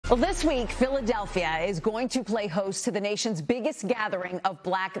Well, this week, Philadelphia is going to play host to the nation's biggest gathering of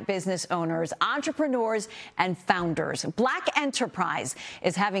Black business owners, entrepreneurs, and founders. Black Enterprise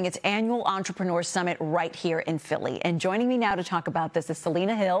is having its annual Entrepreneur Summit right here in Philly. And joining me now to talk about this is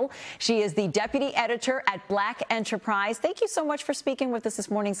Selena Hill. She is the deputy editor at Black Enterprise. Thank you so much for speaking with us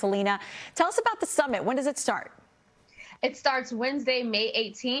this morning, Selena. Tell us about the summit. When does it start? It starts Wednesday,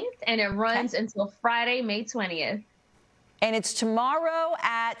 May 18th, and it runs until Friday, May 20th. And it's tomorrow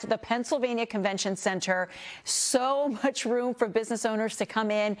at the Pennsylvania Convention Center. So much room for business owners to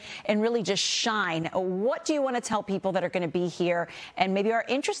come in and really just shine. What do you want to tell people that are going to be here and maybe are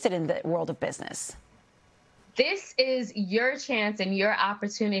interested in the world of business? This is your chance and your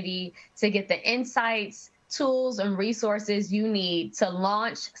opportunity to get the insights, tools, and resources you need to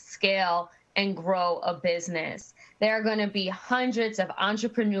launch, scale, and grow a business. There are going to be hundreds of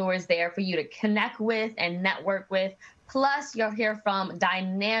entrepreneurs there for you to connect with and network with. Plus, you'll hear from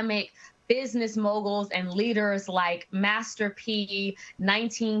dynamic business moguls and leaders like Master P,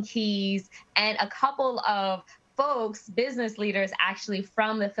 19 Keys, and a couple of folks, business leaders, actually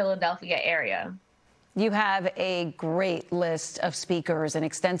from the Philadelphia area. You have a great list of speakers, an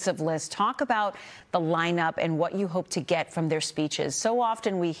extensive list. Talk about the lineup and what you hope to get from their speeches. So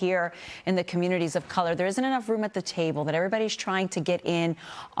often we hear in the communities of color, there isn't enough room at the table, that everybody's trying to get in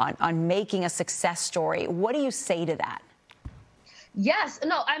on making a success story. What do you say to that? Yes,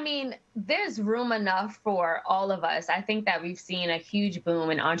 no, I mean, there's room enough for all of us. I think that we've seen a huge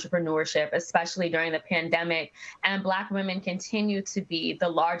boom in entrepreneurship, especially during the pandemic, and Black women continue to be the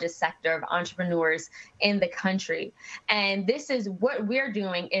largest sector of entrepreneurs in the country. And this is what we're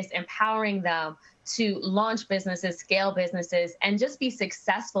doing, is empowering them to launch businesses, scale businesses, and just be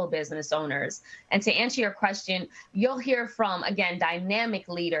successful business owners. And to answer your question, you'll hear from, again, dynamic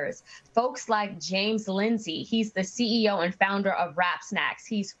leaders, folks like James Lindsay. He's the CEO and founder of Rap Snacks.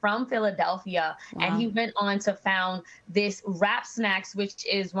 He's from Philadelphia, and he went on to found this Rap Snacks, which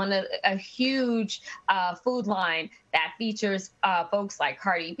is a huge food line that features folks like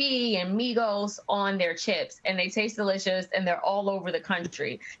Cardi B and Migos on their chips, and they taste delicious, and they're all over the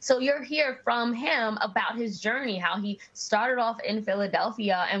country. So you'll hear from him about his journey, how he started off in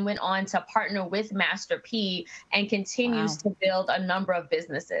Philadelphia and went on to partner with Master P and continues to build a number of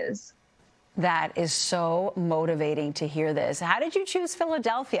businesses. That is so motivating to hear this. How did you choose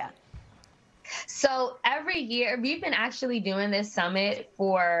Philadelphia? So every year, we've been actually doing this summit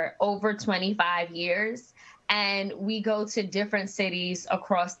for over 25 years. And we go to different cities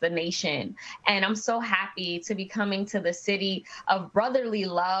across the nation. And I'm so happy to be coming to the city of brotherly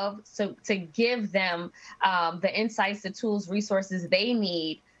love, so to give them the insights, the tools, resources they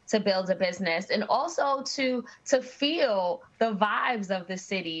need to build a business, and also to feel the vibes of the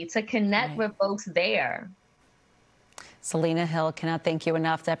city, to connect with folks there. Selena Hill, cannot thank you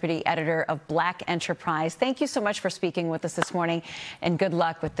enough, deputy editor of Black Enterprise. Thank you so much for speaking with us this morning, and good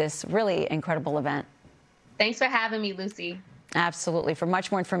luck with this really incredible event. Thanks for having me, Lucy. Absolutely. For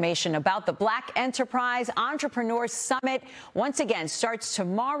much more information about the Black Enterprise Entrepreneur Summit, once again, starts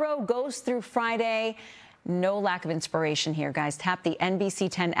tomorrow, goes through Friday. No lack of inspiration here, guys. Tap the NBC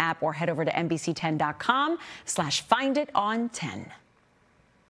 10 app or head over to NBC10.com/findit on 10.